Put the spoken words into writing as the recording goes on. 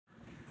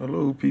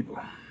Hello, people.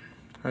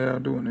 How y'all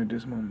doing at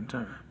this moment in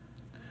time?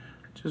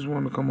 Just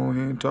wanted to come on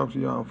here and talk to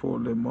y'all for a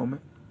little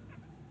moment.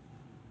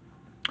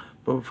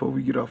 But before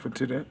we get off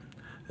into that,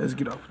 let's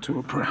get off into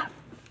a prayer.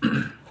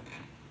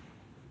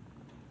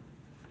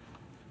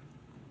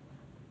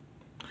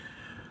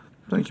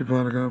 Thank you,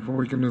 Father God, for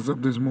waking us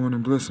up this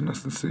morning, blessing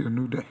us to see a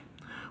new day.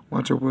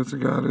 Watch over us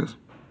and guide us.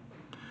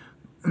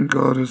 And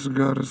guard us,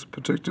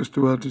 protect us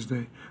throughout this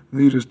day,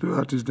 lead us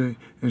throughout this day,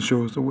 and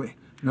show us the way.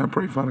 And I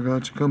pray, Father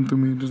God, you come through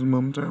me in this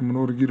moment in time in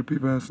order to get the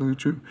people absolute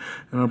truth.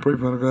 And I pray,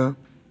 Father God,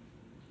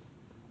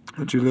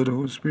 that you let the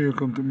Holy Spirit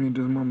come through me in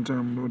this moment in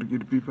time in order to get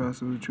the people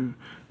absolute truth.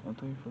 I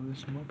thank you for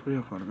listening to my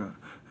prayer, Father God.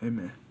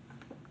 Amen.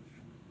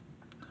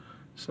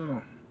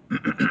 So,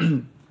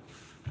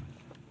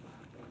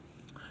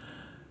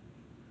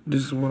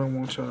 this is what I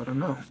want y'all to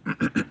know.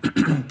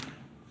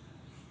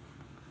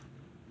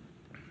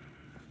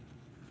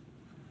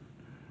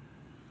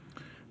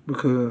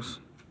 Because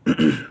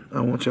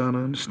I want y'all to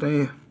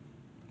understand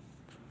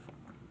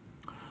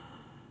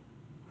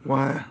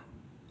why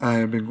I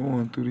have been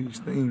going through these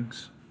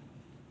things.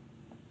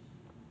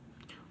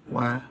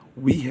 Why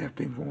we have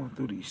been going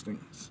through these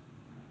things.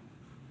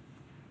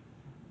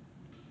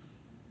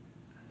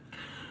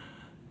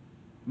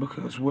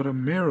 Because what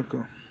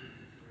America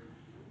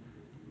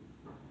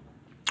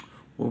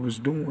was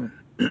doing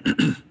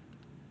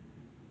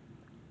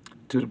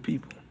to the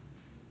people,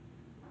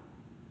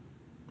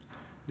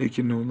 they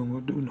can no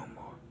longer do no more.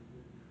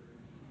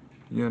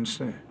 You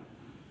understand?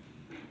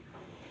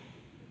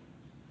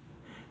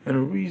 And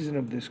the reason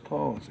of this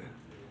causing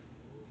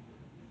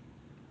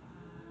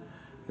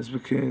is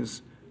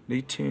because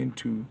they tend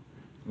to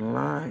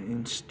lie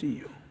and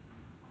steal.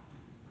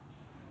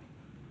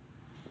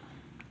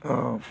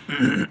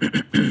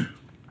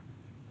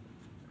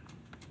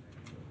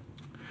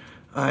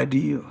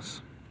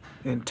 Ideas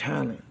and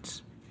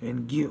talents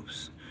and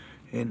gifts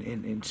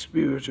and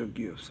spiritual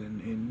gifts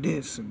and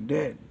this and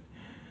that,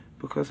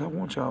 because I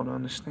want y'all to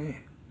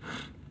understand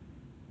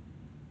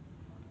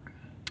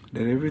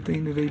that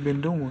everything that they've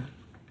been doing,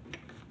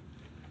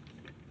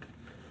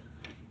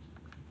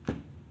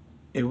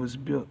 it was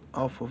built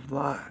off of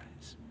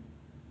lies.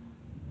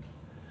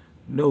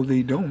 No,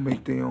 they don't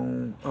make their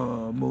own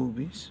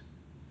movies.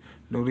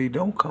 No, they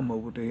don't come up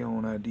with their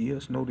own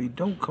ideas. No, they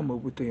don't come up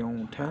with their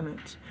own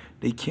talents.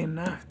 They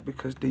cannot,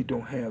 because they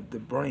don't have the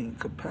brain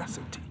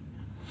capacity.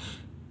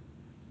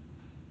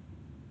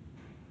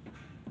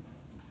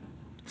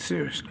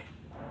 Seriously.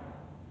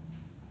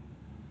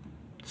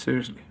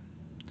 Seriously.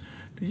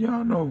 Do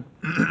y'all know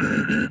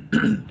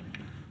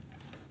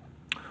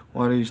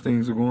why these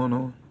things are going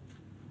on?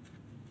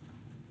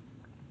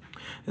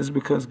 It's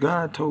because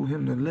God told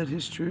him to let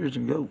his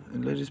children go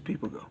and let his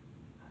people go.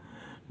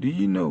 Do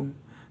you know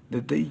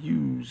that they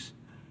use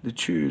the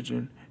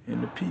children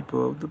and the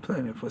people of the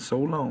planet for so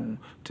long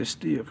to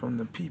steal from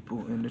the people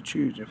and the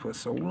children for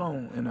so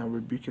long, and I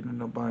rebuke it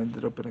and I bind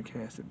it up and I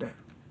cast it down?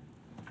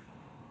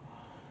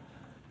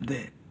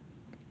 That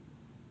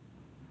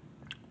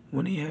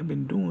when he had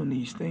been doing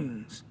these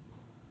things,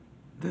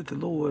 that the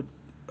Lord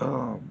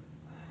was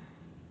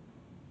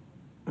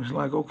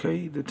like,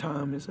 okay, the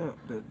time is up.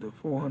 The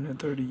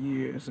 430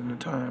 years and the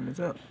time is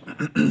up.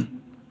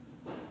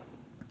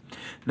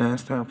 Now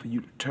it's time for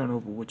you to turn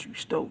over what you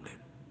stolen.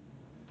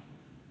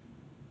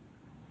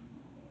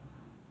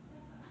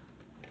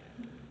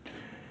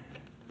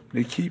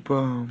 They keep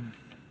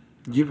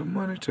giving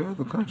money to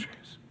other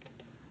countries.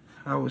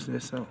 How is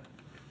that so?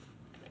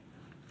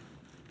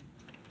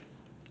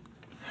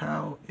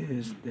 How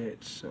is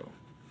that so?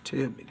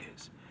 Tell me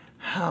this.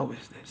 How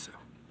is that so?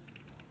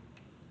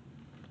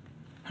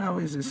 How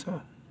is it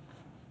so?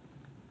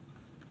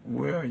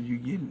 Where are you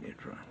getting it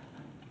from?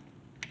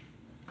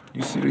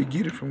 You see, they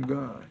get it from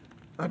God.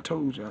 I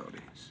told y'all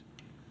this.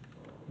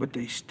 But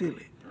they steal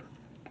it.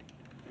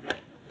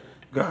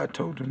 God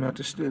told them not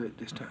to steal it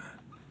this time.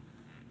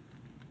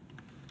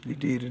 They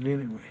did it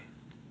anyway.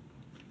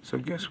 So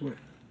guess what?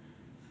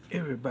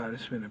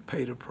 Everybody's finna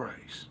pay the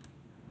price.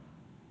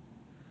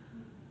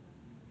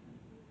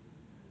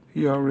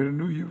 He already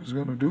knew you was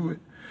gonna do it.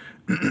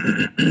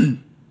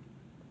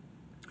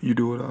 You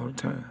do it all the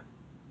time.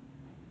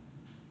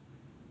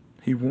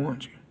 He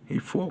warned you. He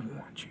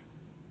forewarned you.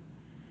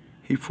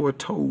 He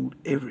foretold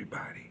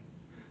everybody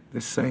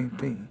the same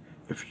thing.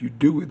 If you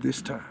do it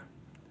this time,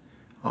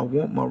 I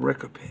want my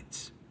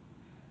recompense.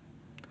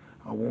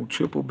 I won't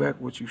triple back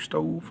what you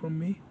stole from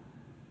me.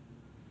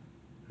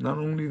 Not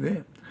only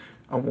that,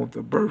 I want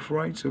the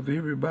birthrights of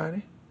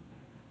everybody.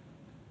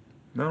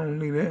 Not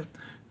only that,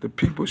 the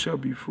people shall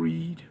be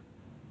freed.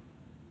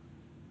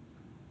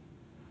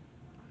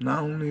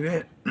 Not only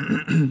that,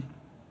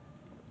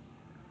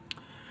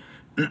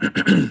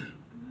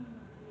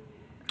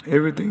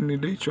 everything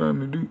that they trying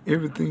to do,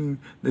 everything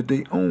that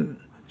they own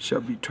shall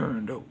be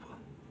turned over.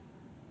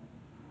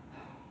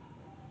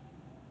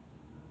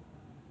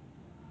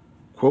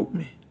 Quote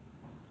me.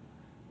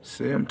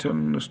 Say I'm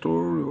telling the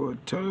story, or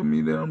tell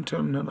me that I'm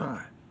telling a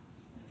lie.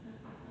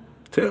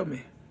 Tell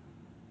me.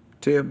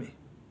 Tell me.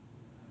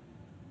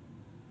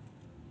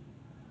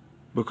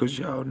 Because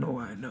y'all know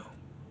I know.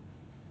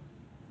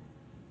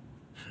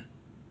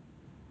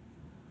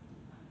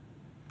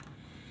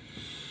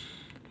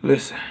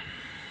 Listen.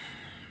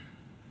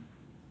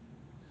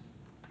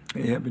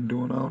 They have been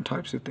doing all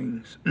types of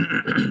things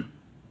to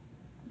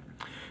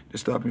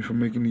stop me from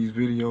making these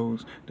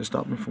videos, to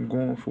stop me from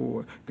going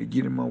forward, to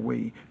get in my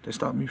way, to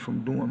stop me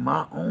from doing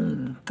my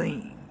own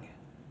thing.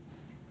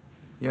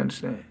 You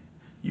understand?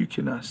 You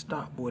cannot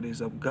stop what is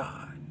of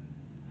God.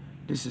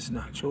 This is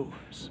not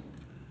yours.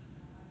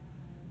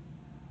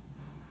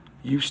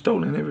 You've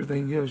stolen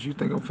everything else. You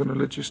think I'm finna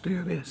let you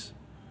steal this?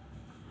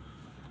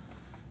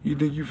 You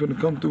think you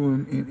finna come through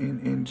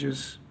and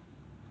just...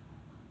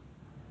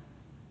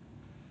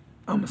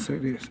 I'm gonna say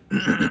this.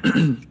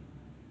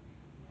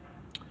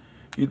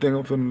 You think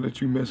I'm finna let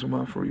you mess with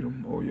my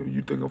freedom? Or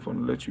you think I'm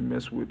finna let you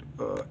mess with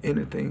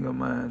anything of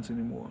mine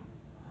anymore?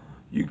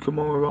 You come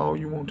on with all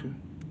you want to.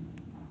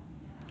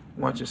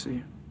 Watch and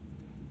see.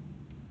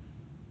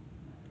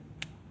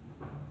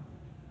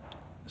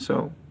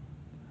 So,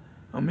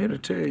 I'm here to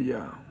tell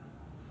y'all,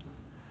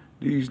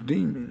 these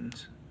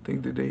demons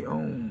think that they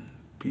own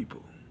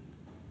people.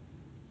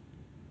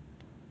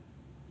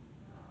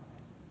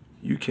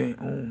 You can't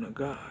own a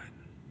God.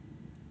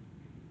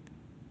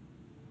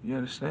 You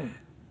understand?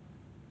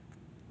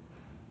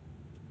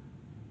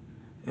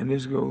 And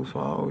this goes for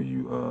all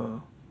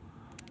you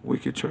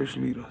wicked church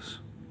leaders.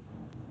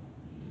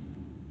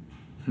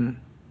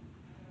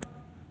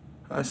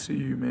 I see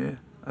you, man.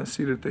 I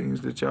see the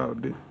things that y'all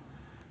do.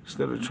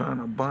 Instead of trying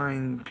to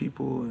bind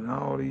people and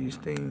all these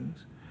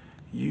things,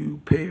 you,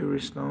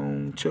 Perry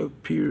Stone, Chuck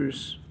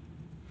Pierce,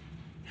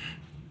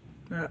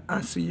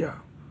 I see y'all.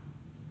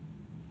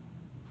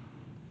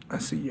 I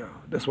see y'all.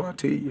 That's why I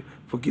tell you,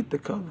 forget the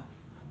color.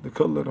 The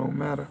color don't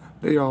matter.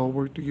 They all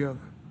work together.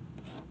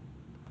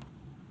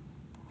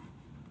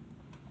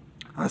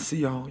 I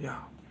see all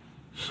y'all.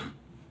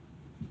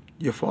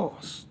 You're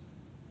false.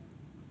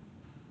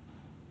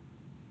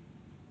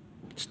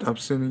 Stop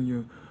sending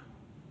your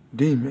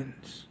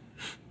demons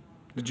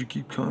that you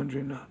keep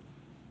conjuring up.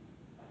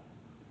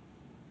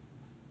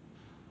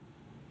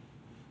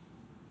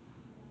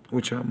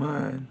 With your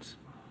minds.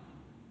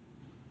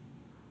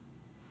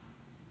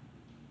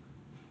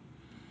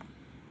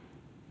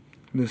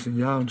 Listen,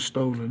 y'all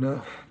stole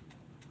enough.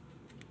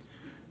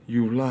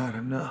 You've lied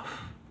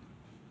enough.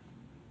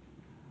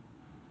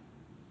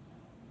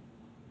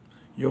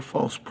 Your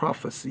false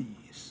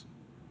prophecies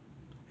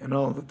and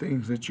all the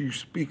things that you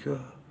speak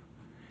of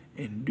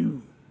and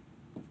do,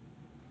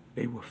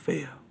 they will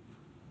fail.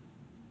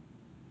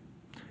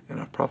 And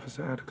I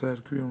prophesy, I declare,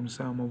 decree on the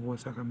sound of my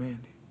voice, I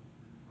command it.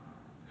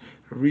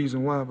 The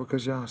reason why,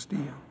 because y'all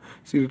steal.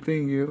 See, the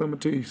thing is, I'm going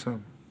to tell you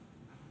something.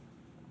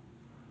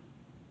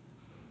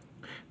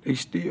 They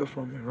steal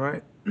from me,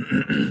 right?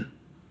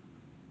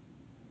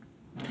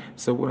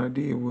 So what I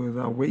did was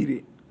I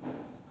waited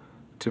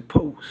to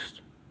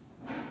post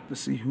to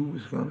see who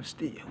was going to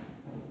steal.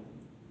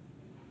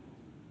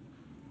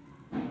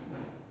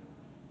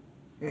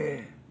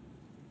 Yeah.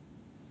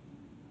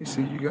 You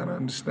see, you got to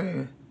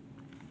understand.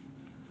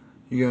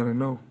 You got to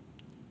know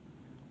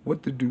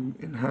what to do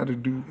and how to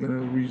do in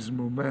a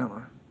reasonable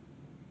manner.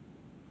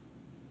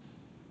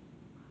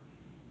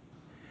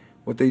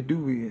 What they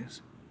do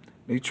is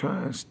they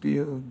try and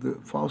steal the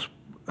false,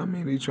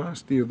 they try and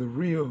steal the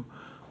real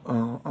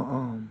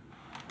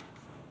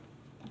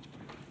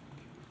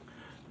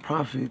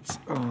prophets,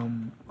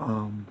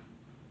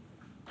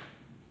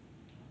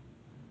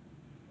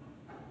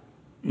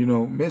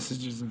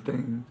 messages and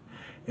things,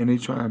 and they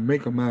try and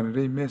make them out of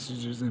their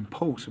messages and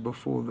post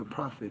before the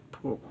prophet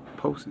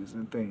posts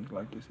and things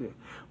like this here,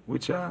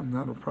 which I'm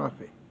not a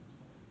prophet.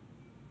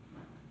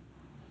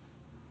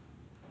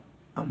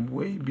 I'm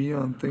way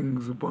beyond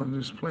things upon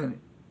this planet.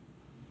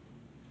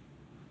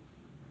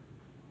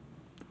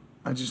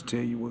 I just tell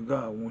you what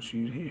God wants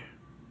you to hear.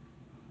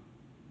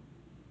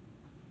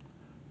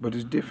 But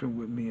it's different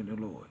with me and the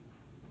Lord.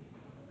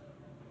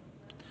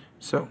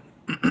 So,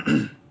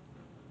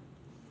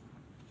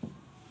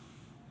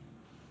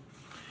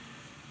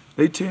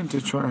 they tend to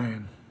try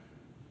and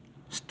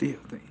steal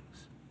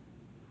things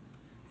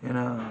and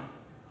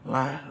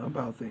lie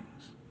about things.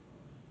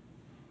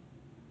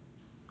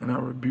 And I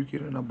rebuke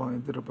it and I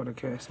bind it up and I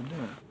cast it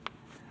down.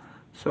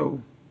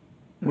 So,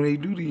 when they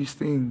do these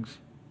things,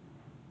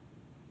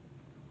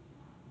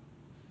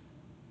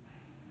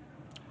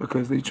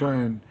 because they try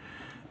and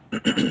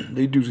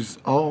they do this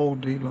all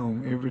day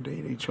long, every day.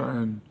 They try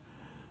and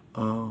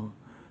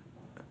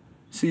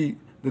see,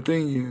 the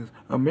thing is,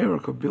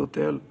 America built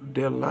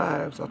their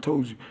lives. I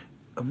told you,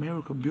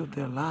 America built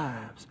their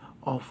lives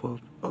off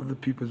of other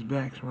people's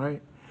backs,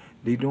 right?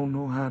 They don't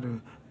know how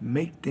to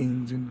make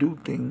things and do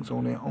things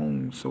on their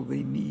own, so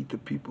they need the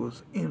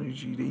people's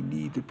energy. They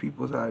need the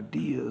people's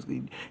ideas,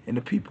 and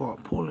the people are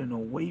pulling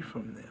away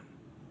from them.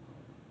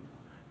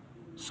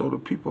 So the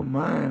people's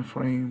mind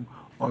frame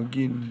are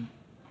getting,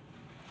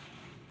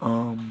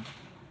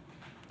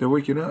 they're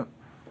waking up.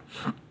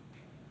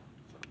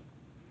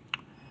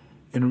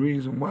 And the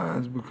reason why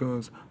is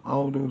because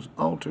all those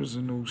altars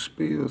and those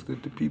spells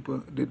that the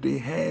people that they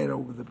had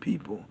over the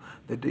people,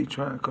 that they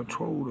try and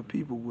control the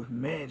people with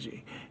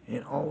magic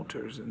and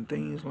altars and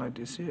things like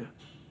this here.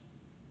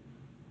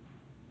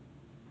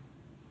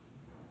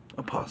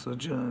 Apostle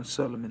John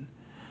Solomon,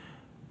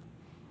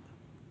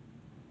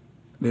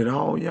 that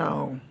all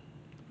y'all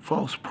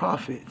false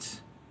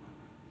prophets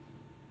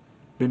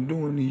been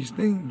doing these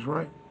things,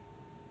 right?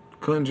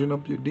 Conjuring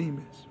up your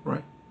demons,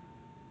 right?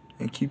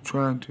 And keep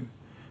trying to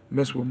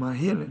mess with my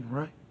healing,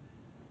 right?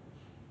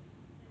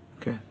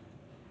 Okay.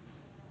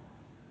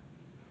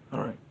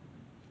 All right.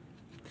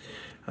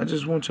 I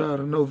just want y'all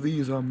to know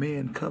these are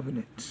man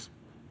covenants.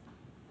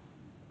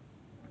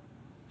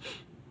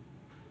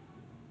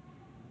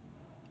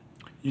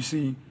 You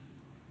see,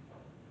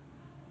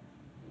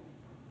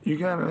 you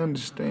got to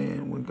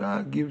understand, when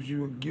God gives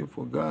you a gift,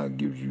 or God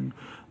gives you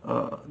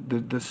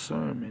the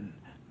discernment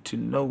to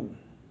know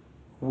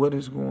what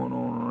is going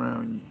on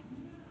around you,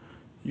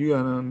 you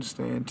got to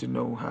understand to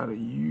know how to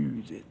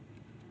use it.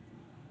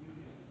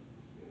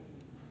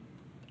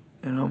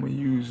 And I'm going to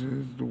use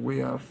it the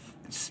way I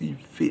see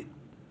fit.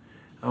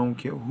 I don't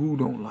care who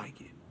don't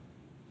like it.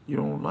 You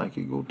don't like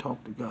it, go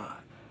talk to God.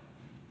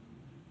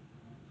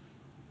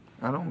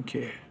 I don't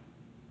care.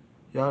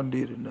 Y'all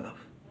did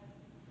enough.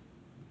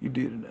 You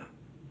did enough.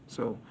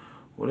 So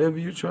whatever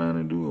you're trying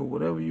to do or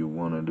whatever you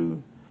want to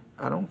do,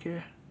 I don't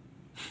care.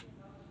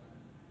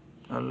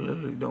 I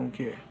literally don't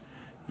care.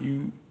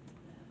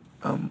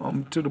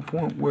 I'm to the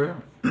point where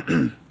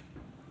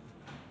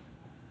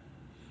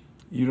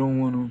you don't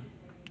want to.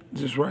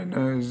 Just right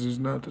now is just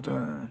not the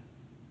time.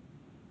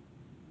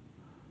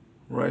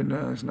 Right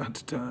now is not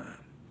the time.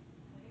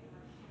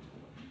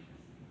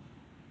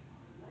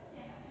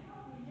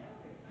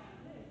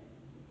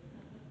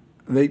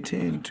 They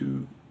tend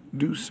to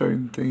do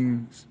certain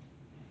things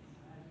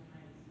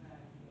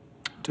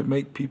to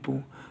make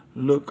people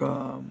look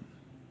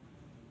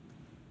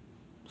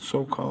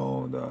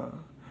so-called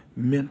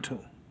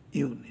mental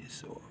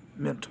illness or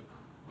mental.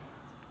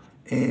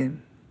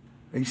 And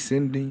they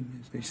send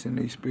demons, they send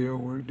their spell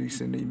work, they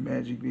send their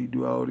magic, they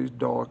do all this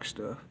dark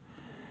stuff.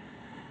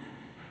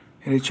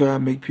 And they try to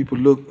make people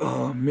look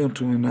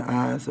mental in the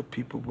eyes of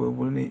people, but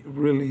when they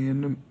really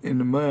in the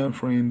mind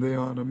frame, they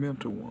are the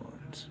mental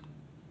ones.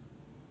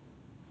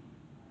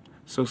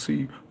 So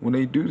see, when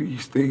they do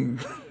these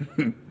things,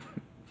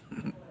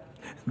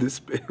 the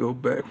spell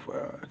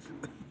backfires.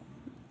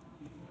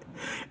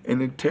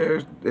 And it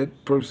tears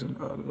that person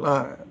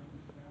alive.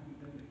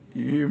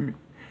 You hear me?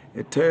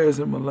 It tears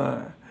him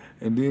alive.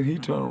 And then he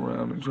turn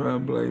around and try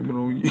and blame it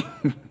on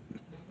you.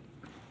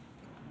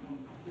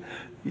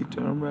 He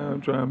turn around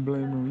and try and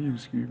blame it on you.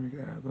 Excuse me,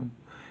 guys. I'm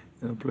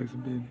in a place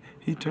of business.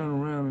 He turn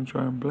around and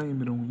try and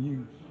blame it on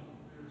you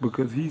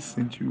because he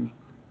sent you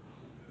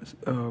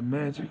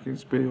magic and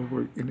spell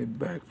work and it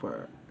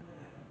backfired.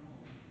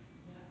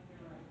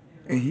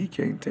 And he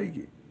can't take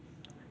it.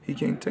 He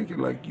can't take it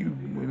like you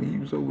when he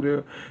was over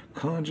there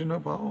conjuring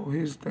up all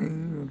his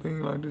things and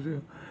things like this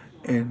here.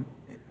 And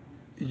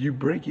you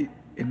break it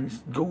and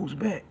it goes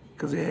back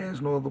because it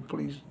has no other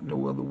place,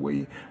 no other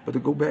way but to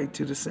go back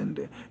to the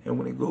sender. And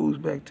when it goes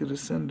back to the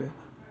sender,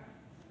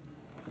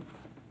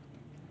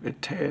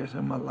 it tears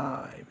him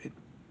alive. It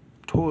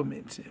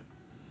torments him.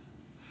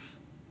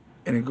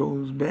 And it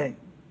goes back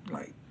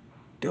like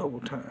double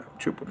time,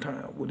 triple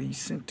time what he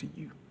sent to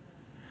you.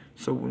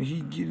 So when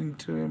he get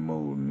into that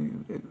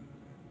mode, it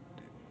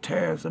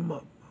tears him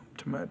up,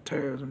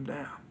 tears him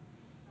down.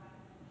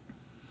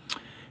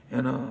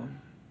 And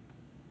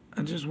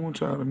I just want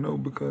y'all to know,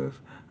 because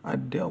I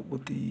dealt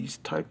with these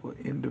type of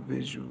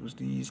individuals,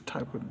 these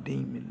type of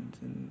demons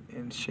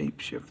and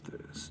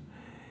shapeshifters.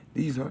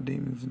 These are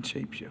demons and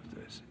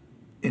shapeshifters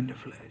in the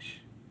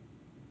flesh.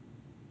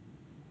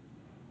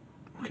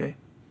 Okay?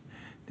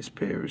 This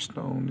Paris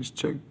Stone, this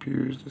Chuck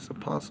Pierce, this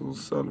Apostle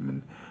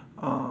Solomon,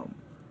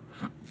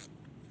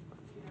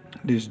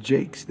 this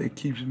Jakes that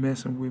keeps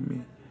messing with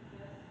me.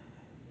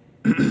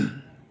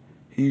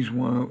 He's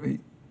one.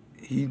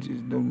 He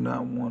just do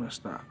not want to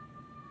stop.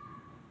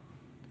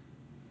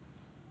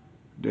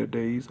 Their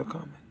days are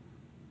coming.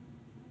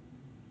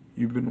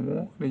 You've been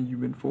warned and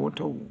you've been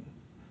foretold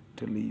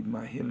to leave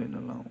my healing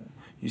alone.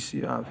 You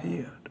see, I've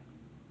healed.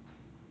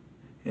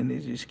 And they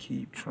just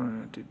keep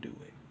trying to do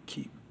it.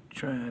 Keep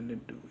trying to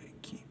do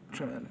it. Keep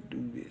trying to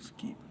do this.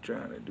 Keep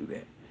trying to do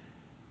that.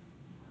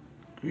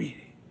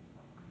 Greedy.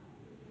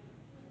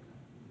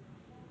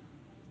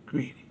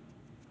 Greedy.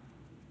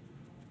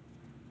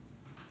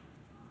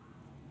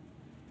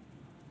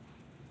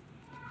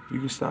 You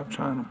can stop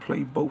trying to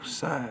play both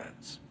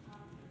sides.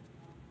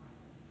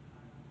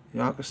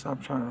 Y'all can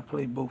stop trying to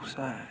play both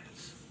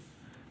sides.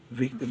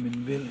 Victim and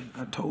villain.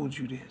 I told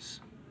you this.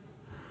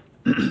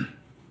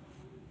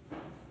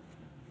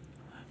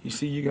 You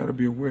see, you got to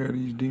be aware of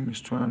these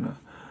demons trying to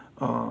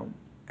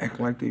act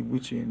like they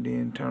with you and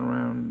then turn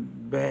around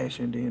and bash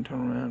and then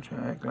turn around and try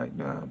to act like,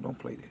 nah, don't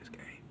play this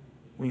game.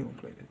 We ain't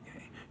gonna play this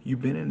game.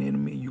 You've been an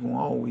enemy, you're gonna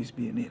always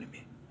be an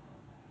enemy.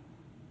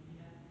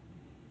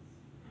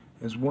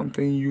 There's one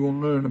thing you're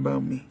gonna learn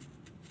about me.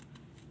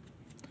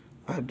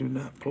 I do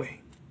not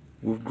play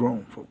with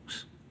grown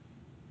folks.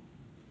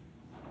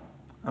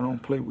 I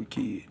don't play with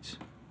kids.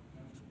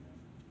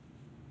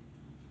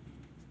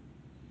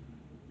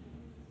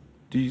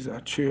 These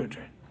are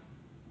children.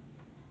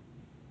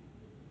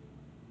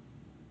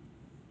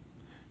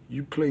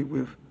 You play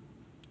with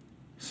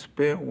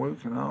spell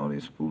work and all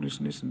this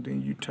foolishness, and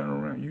then you turn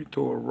around, you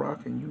throw a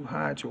rock and you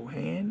hide your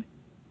hand.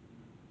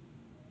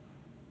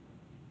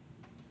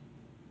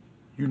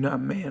 You're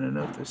not man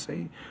enough to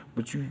say,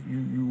 but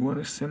you want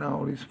to send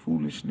all this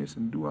foolishness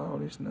and do all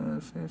this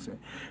nonsense and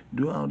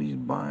do all these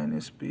buying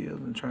and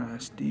spills and try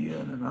and steal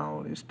and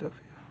all this stuff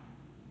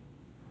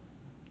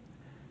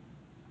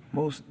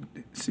here.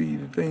 See,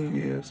 the thing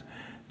is,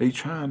 they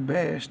try and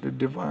bash the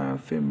divine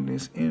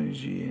feminine's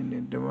energy and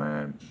the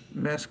divine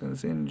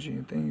masculine's energy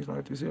and things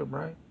like this here,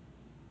 right?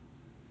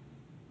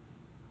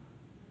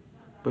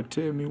 But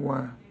tell me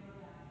why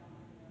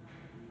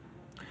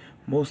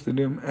most of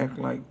them act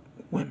like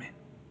women.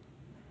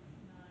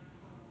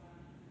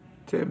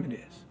 Tell me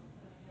this.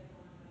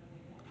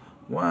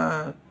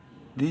 Why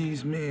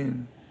these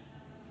men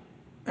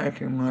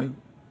acting like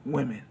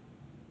women?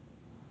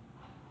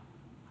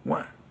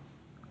 Why?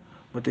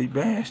 But they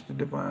bash the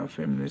divine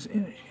feminine's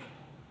energy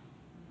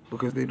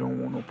because they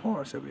don't want no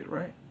parts of it,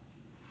 right?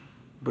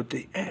 But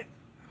they act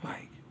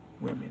like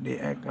women. They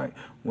act like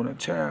when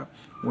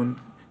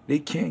they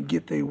can't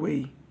get their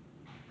way,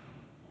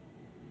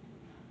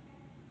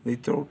 they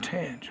throw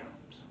tantrums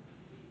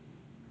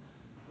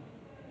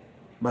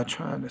by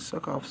trying to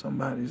suck off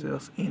somebody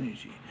else's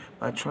energy,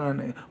 by trying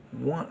to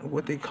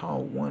what they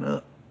call one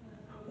up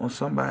on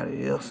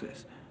somebody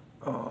else's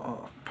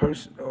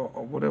person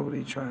or whatever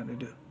they're trying to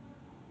do.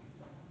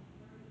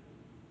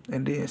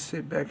 And then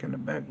sit back in the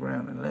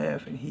background and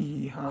laugh and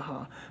hee hee ha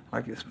ha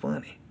like it's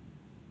funny.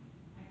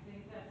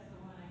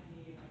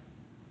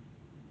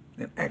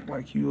 And act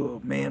like you're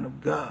a man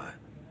of God.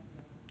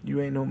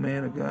 You ain't no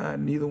man of God,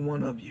 neither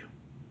one of you.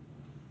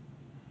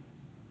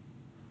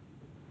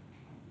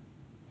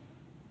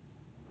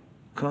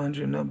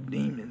 Conjuring up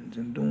demons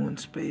and doing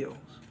spells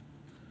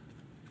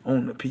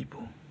on the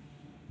people.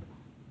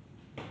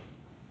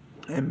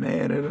 And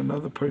mad at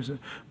another person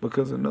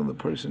because another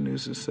person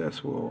is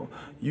successful, or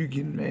you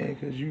getting mad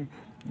because you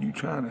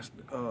trying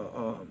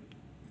to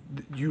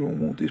you don't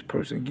want this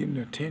person getting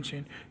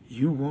attention,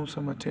 you want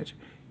some attention.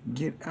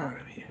 Get out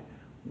of here.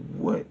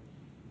 What?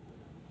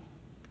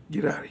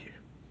 Get out of here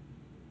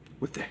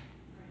with that.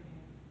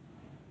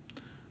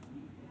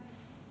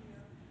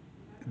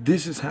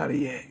 This is how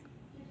they act.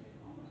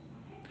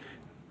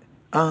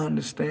 I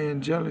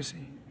understand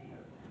jealousy,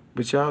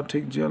 but y'all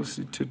take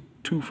jealousy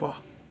too far.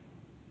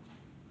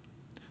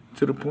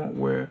 To the point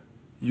where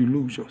you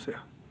lose yourself.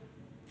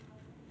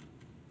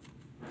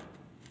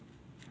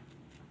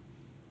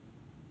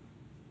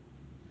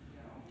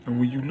 And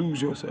when you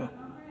lose yourself,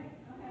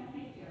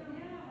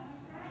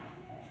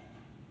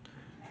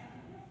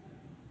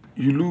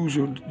 you lose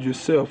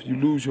yourself, you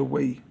lose your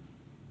way.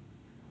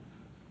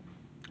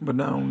 But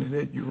not only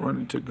that, you run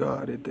into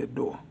God at that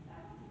door.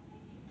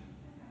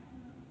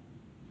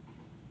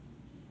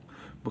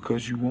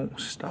 Because you won't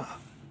stop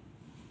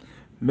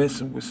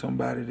messing with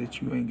somebody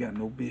that you ain't got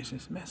no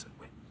business messing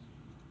with.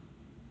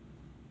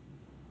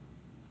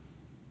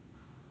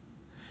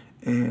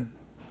 And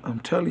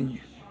I'm telling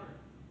you,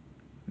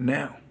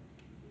 now,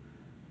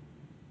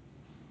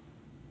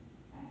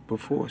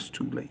 before it's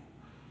too late.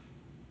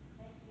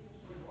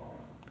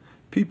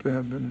 People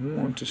have been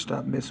wanting to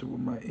stop messing with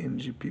my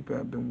energy. People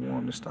have been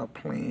wanting to stop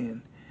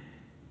playing,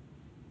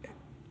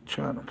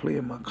 trying to play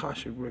in my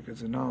Akashic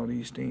records and all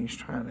these things,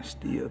 trying to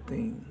steal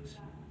things.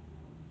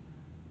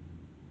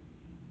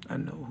 I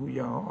know who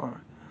y'all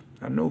are.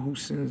 I know who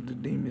sends the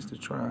demons to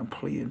try and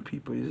play in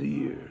people's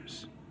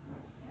ears.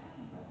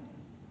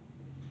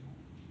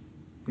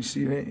 You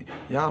see that?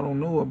 Y'all don't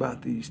know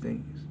about these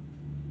things.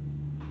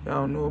 Y'all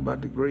don't know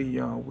about the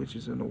graveyard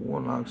witches and the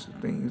warlocks and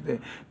things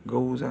that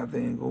goes out there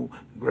and go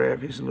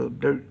grab his little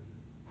dirt.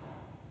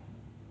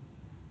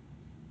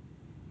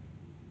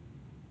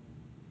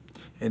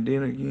 And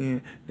then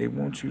again, they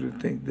want you to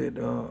think that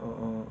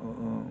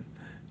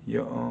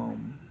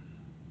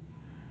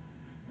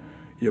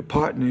your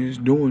partner is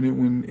doing it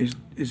when it's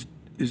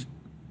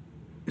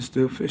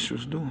the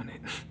officials doing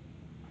it.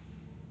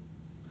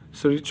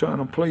 So they're trying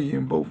to play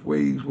in both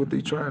ways. What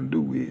they trying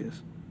to do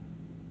is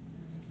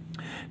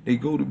they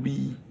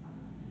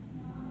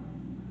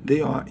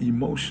are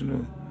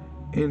emotional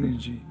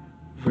energy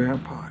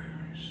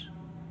vampires.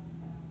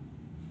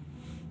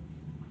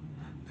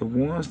 The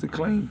ones that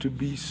claim to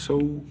be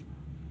so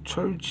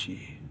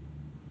churchy,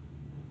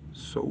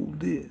 so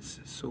this,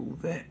 so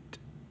that.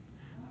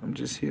 I'm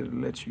just here to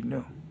let you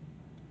know.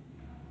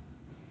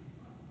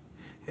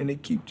 And they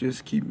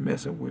just keep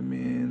messing with me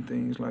and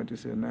things like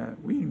this. And I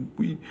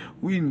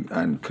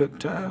done cut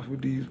ties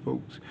with these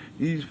folks.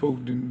 These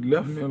folks done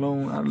left me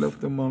alone. I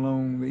left them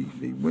alone.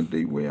 They went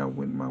their way. I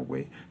went my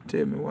way.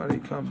 Tell me why they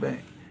come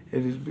back.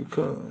 It is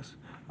because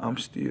I'm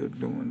still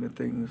doing the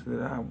things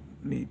that I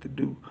need to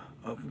do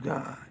of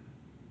God.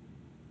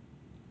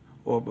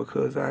 or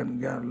because I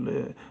got a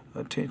little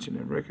attention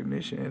and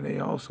recognition, and they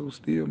also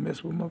still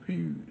mess with my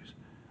views.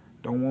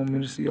 Don't want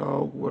me to see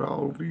all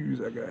the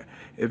views I got.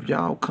 If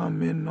y'all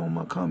commenting on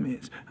my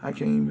comments, I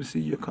can't even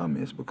see your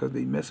comments because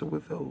they messing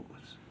with those.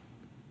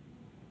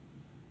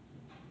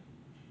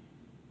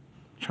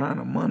 Trying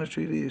to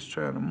monitor this,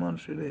 trying to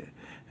monitor that.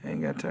 I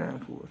ain't got time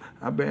for it.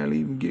 I barely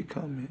even get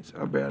comments.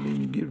 I barely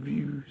even get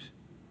views.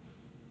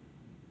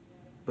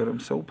 But I'm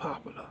so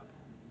popular.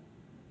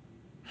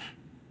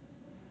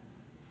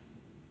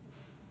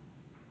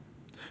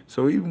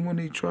 So even when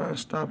they try to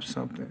stop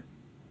something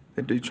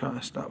that they try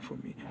to stop for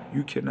me,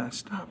 you cannot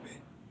stop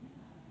it.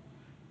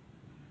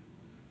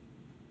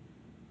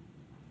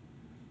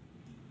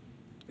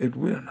 It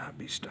will not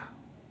be stopped.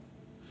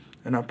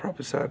 And I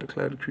prophesy,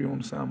 declare, decree on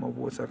the sound of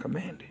my voice, I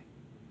command it.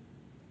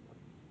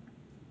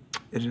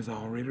 It is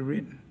already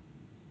written.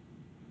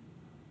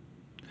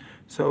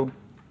 So,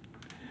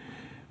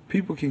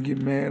 people can get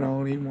mad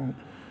all they want.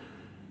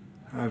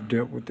 I've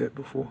dealt with that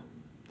before.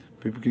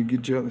 People can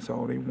get jealous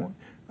all they want.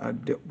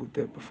 I've dealt with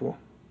that before.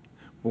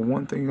 But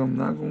one thing I'm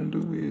not going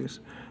to do is,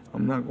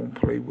 I'm not going to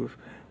play with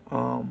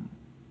the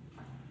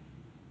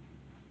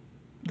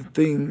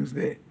things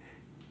that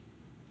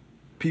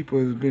people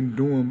have been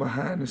doing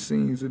behind the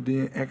scenes and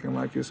then acting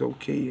like it's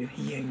okay and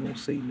he ain't going to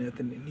say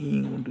nothing and he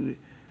ain't going to do it.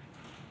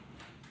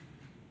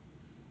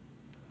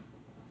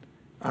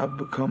 I've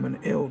become an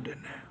elder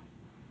now.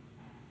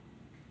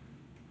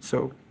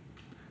 So,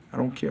 I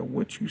don't care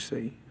what you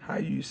say, how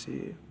you say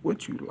it,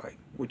 what you like,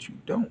 what you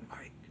don't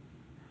like.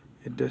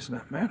 It does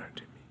not matter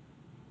to me.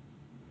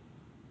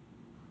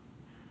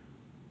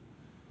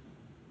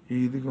 You're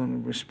either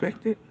going to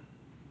respect it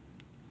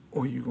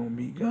or you're going to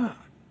be God.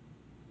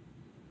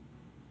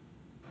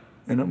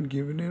 And I'm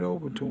giving it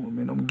over to him,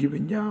 and I'm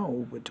giving y'all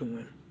over to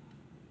him.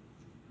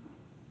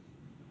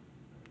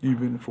 You've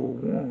been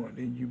forewarned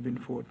and you've been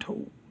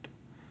foretold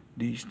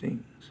these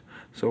things.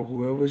 So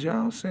whoever's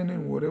y'all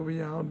sending, whatever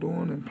y'all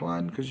doing and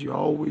plotting, because you're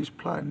always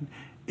plotting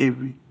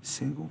every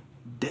single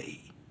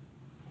day.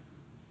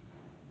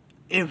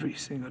 Every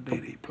single day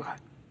they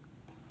plot.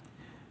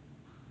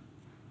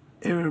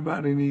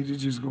 Everybody needs to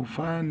just go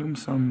find them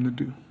something to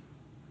do.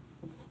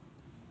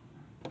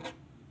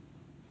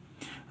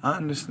 I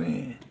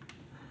understand.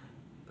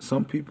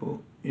 Some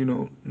people,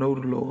 know the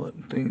Lord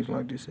and things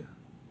like this.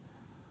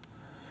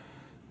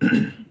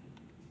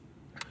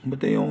 But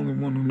they only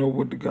want to know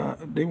what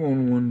they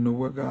only want to know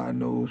what God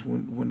knows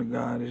when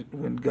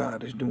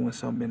God is doing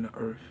something in the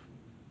earth.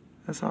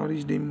 That's all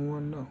these demons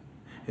want to know.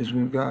 Is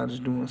when God is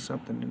doing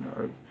something in the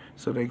earth,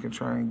 so they can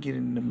try and get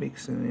in the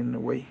mix and in the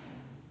way.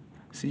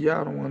 See,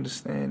 y'all don't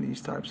understand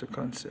these types of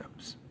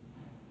concepts.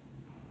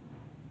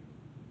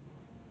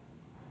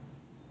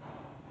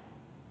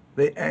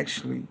 They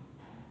actually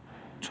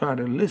try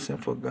to listen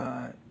for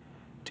God,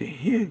 to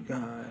hear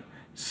God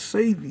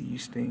say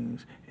these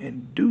things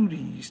and do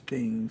these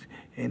things,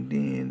 and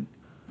then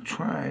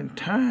try and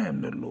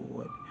time the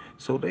Lord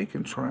so they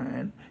can try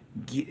and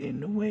get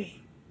in the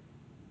way.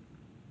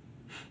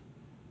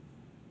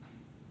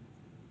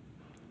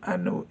 I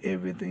know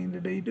everything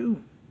that they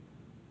do.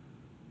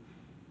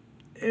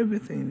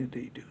 Everything that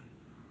they do.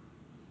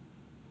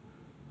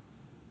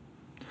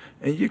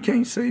 And you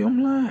can't say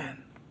I'm lying.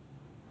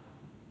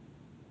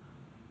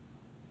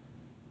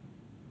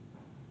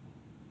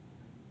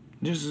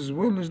 Just as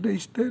well as they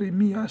study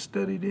me, I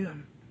study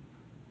them.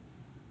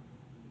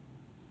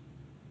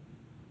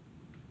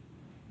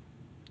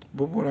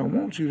 But what I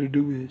want you to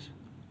do is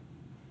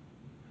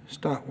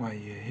stop while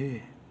you're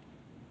ahead.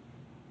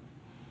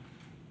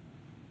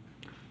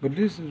 But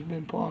this has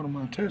been part of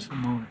my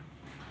testimony.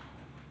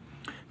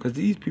 Because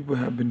these people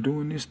have been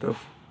doing this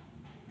stuff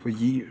for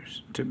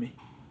years to me.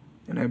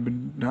 And have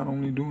been not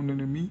only doing it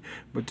to me,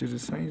 but to the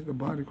saints, the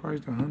body of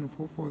Christ, the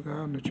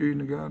 144,000, the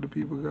children of God, the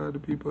people of the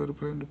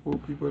planet, the poor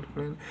people of the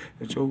planet,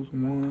 the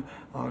chosen one,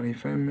 all their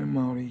family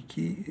members, all their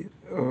kids,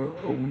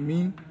 over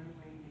me.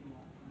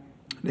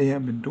 They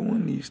have been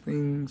doing these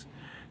things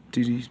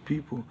to these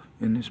people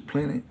in this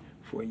planet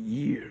for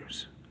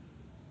years.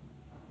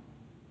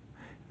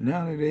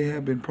 Now that they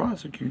have been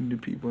prosecuting the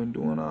people and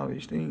doing all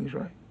these things,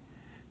 right?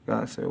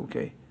 God said,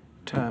 okay,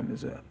 time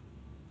is up.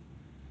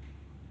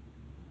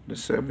 The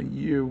 7th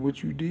year,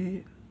 what you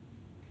did,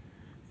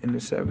 in the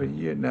 7th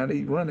year, now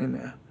they running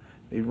now.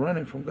 They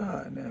running from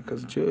God now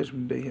because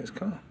judgment day has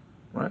come,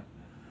 right?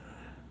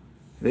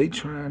 They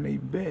trying their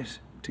best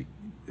to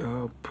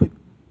put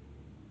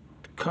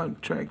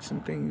contracts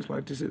and things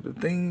like this, the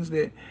things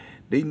that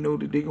they know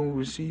that they're going to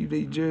receive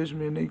their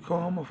judgment and their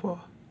karma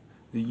for.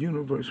 The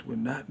universe will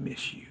not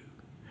miss you.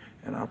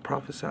 And I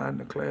prophesy and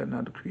declare and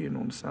I decree it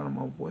on the sound of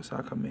my voice,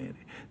 I command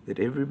it, that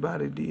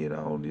everybody did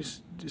all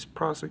this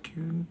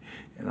prosecuting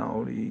and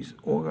all these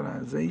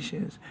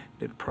organizations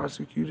that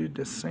prosecuted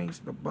the saints,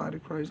 the body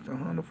of Christ, the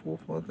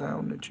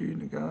 144,000, the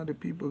children of God, the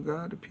people of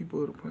God, the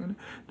people of the planet,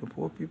 the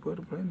poor people of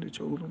the planet, the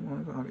chosen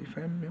ones, all their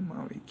family members,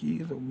 all their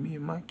kids, or me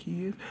and my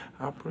kids.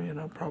 I pray and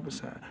I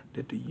prophesy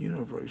that the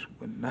universe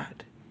will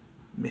not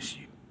miss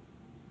you.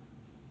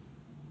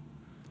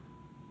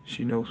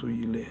 She knows where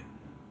you live.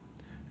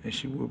 and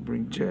she will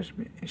bring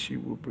judgment, and she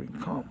will bring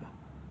karma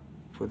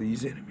for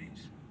these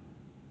enemies.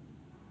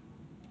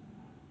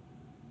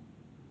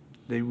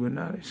 They will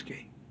not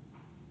escape.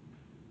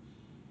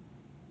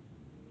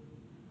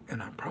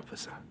 And I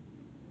prophesy,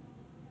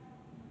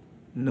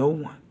 no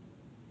one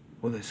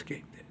will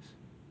escape this.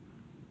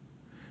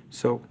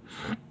 So,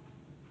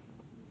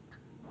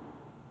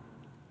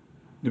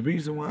 the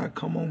reason why I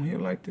come on here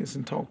like this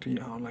and talk to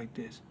y'all like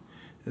this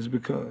is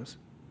because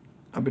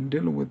I've been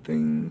dealing with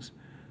things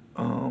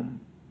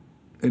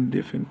in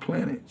different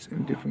planets,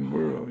 in different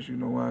worlds. You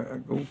know, I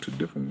go to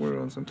different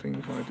worlds and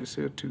things like this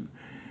here to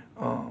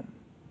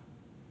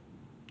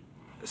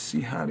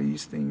see how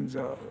these things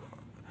are.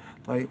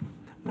 Like,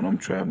 when I'm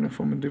traveling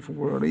from a different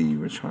world, they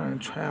even try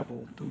and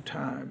travel through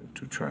time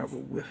to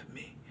travel with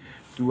me.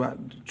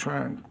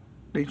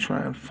 They try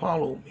and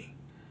follow me.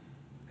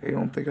 They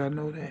don't think I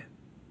know that.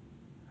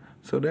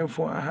 So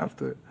therefore, I have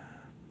to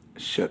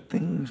shut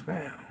things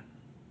down.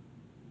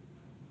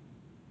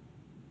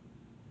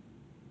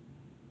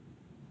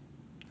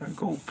 I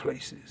go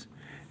places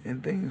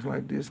and things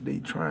like this. They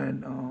try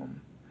and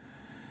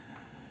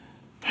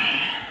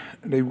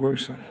they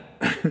worsen.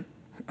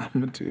 I'm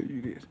gonna tell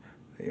you this: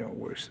 they are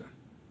worsen.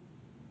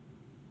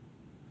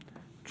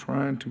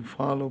 Trying to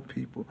follow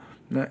people.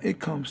 Now it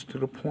comes to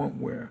the point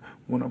where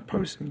when a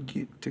person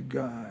get to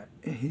God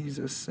and he's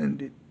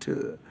ascended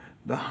to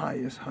the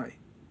highest height,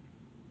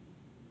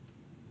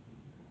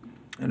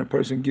 and a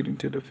person get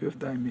into the 5th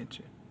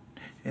dimension,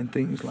 and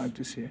things like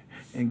this here,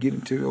 and get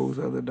into those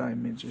other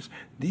dimensions,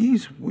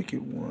 these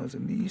wicked ones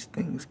and these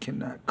things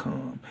cannot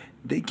come.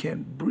 They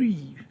can't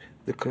breathe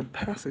the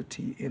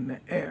capacity in the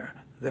air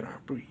that I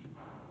breathe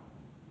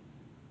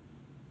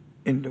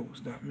in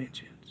those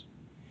dimensions,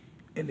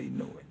 and they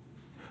know it.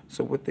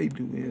 So what they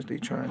do is they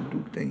try and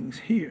do things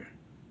here,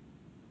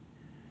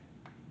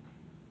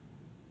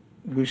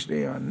 which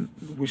they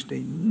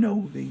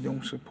know they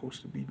don't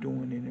supposed to be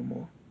doing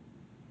anymore.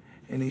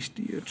 And they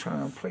still try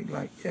and play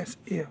like as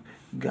if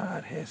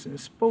God hasn't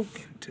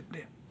spoken to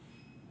them.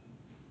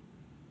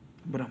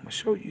 But I'm going to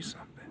show you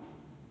something.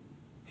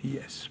 He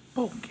has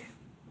spoken.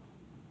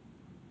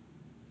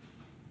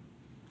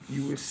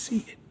 You will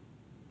see it.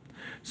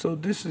 So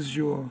this is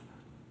your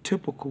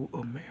typical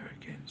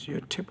Americans,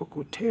 your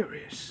typical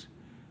terrorists,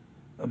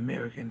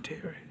 American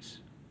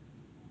terrorists.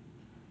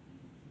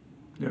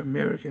 They're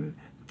American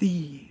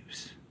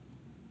thieves.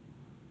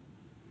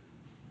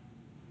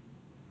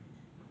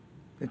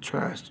 That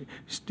tries to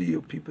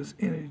steal people's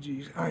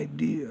energies,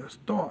 ideas,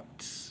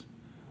 thoughts.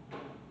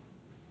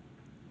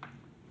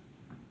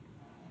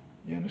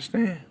 You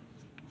understand?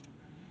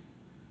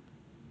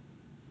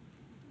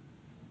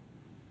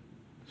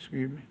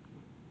 Excuse me.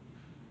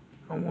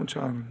 I want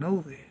y'all to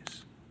know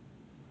this.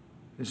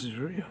 This is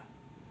real.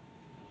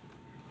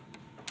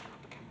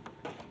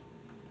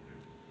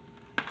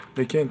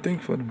 They can't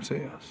think for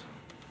themselves.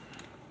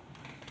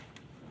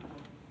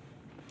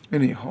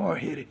 And they're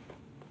hard-headed.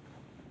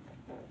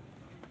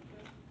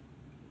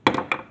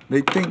 They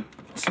think,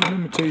 see, let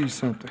me tell you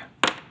something.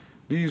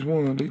 These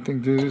ones, they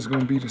think that it's going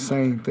to be the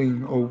same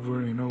thing over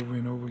and over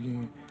and over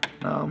again.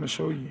 Now, I'm going to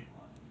show you.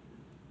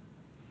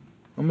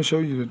 I'm going to show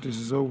you that this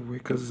is over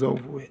with, because it's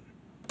over with.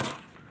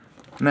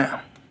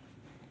 Now,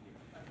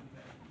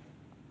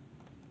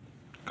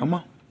 come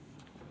on.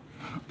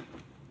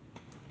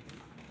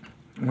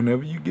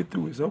 Whenever you get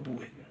through, it's over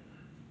with.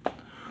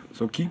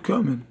 So keep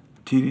coming.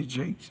 T.D.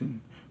 Jakes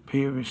and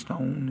Perry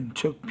Stone and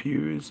Chuck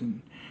Pierce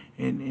and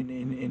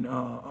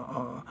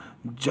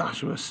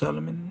Joshua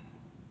Solomon,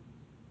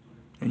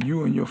 and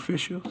you and your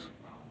officials,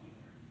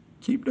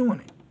 keep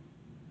doing it.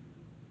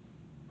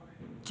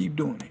 Keep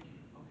doing it.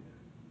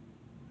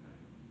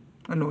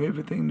 I know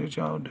everything that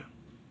y'all do.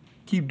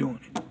 Keep doing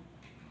it.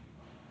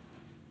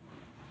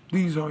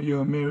 These are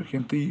your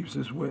American thieves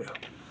as well.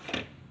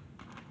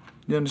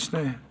 You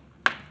understand?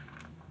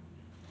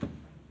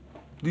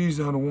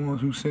 These are the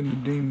ones who send the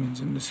demons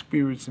and the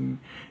spirits and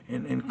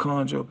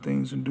conjure up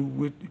things and do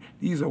with.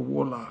 These are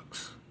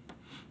warlocks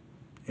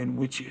and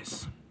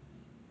witches.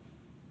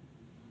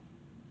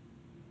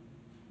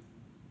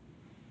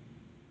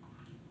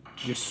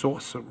 You're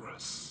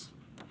sorcerers.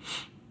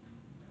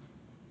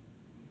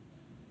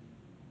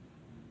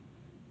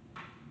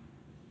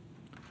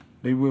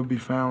 They will be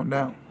found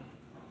out.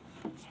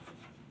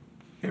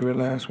 Every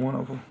last one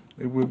of them.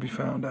 They will be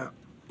found out.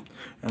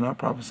 And I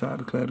prophesy,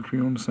 declare, decree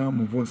on the sound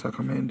of my voice, I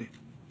command it.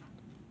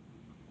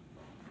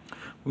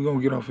 We're going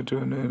to get off into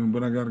another,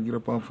 but I got to get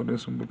up off of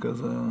this one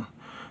because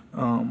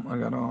I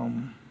got to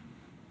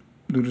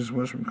do this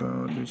worship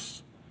call,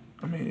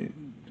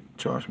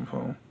 charge my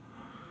phone.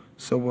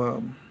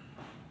 So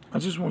I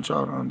just want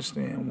y'all to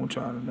understand, want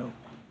y'all to know.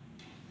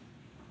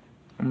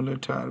 I'm a little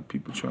tired of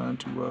people trying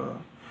to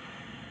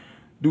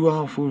do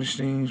all foolish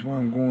things while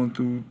I'm going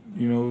through,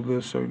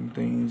 little certain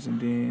things, and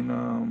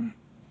then,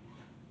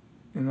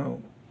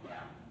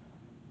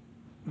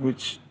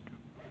 which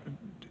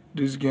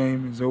this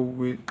game is over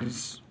with,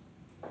 this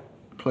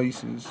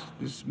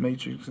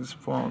matrix is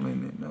falling,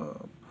 and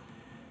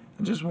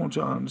I just want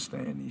y'all to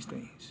understand these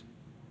things.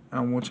 I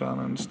want y'all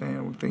to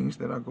understand the things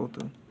that I go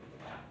through.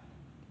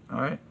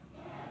 All right?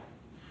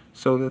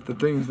 So that the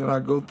things that I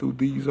go through,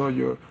 these are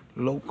your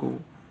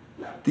local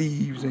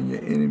thieves and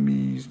your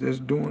enemies that's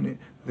doing it.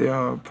 They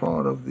are a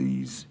part of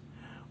these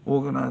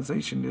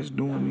organizations that's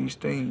doing these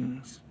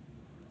things.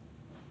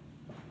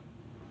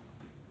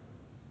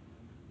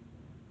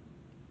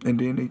 And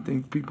then they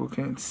think people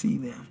can't see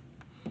them.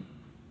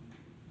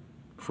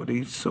 For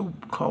they so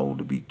called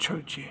to be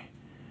churchy.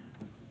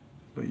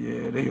 But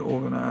yeah, they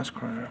organize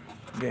crime,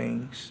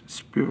 gangs,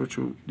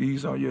 spiritual.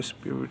 These are your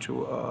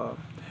spiritual,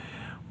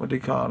 what they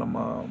call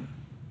them.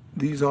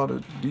 These are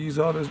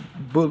the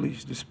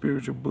bullies, the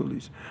spiritual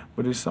bullies.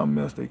 But there's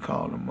something else they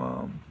call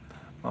them.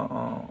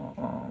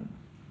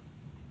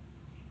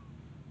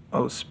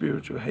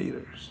 Spiritual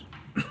haters,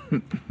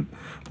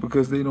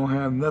 because they don't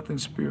have nothing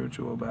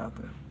spiritual about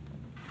them.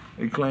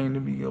 They claim to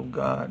be of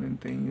God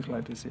and things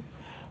like this,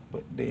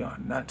 but they are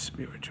not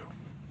spiritual.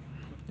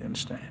 You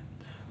understand?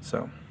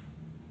 So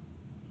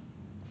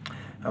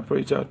I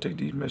pray y'all take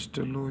these messages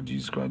to the Lord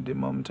Jesus Christ this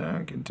moment in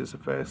time. Get into some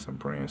fast, some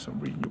praying, some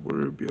reading your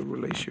word, build a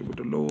relationship with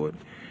the Lord,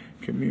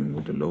 commune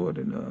with the Lord,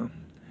 and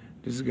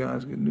this is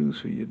God's good news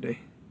for your day.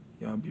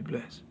 Y'all be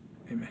blessed.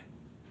 Amen.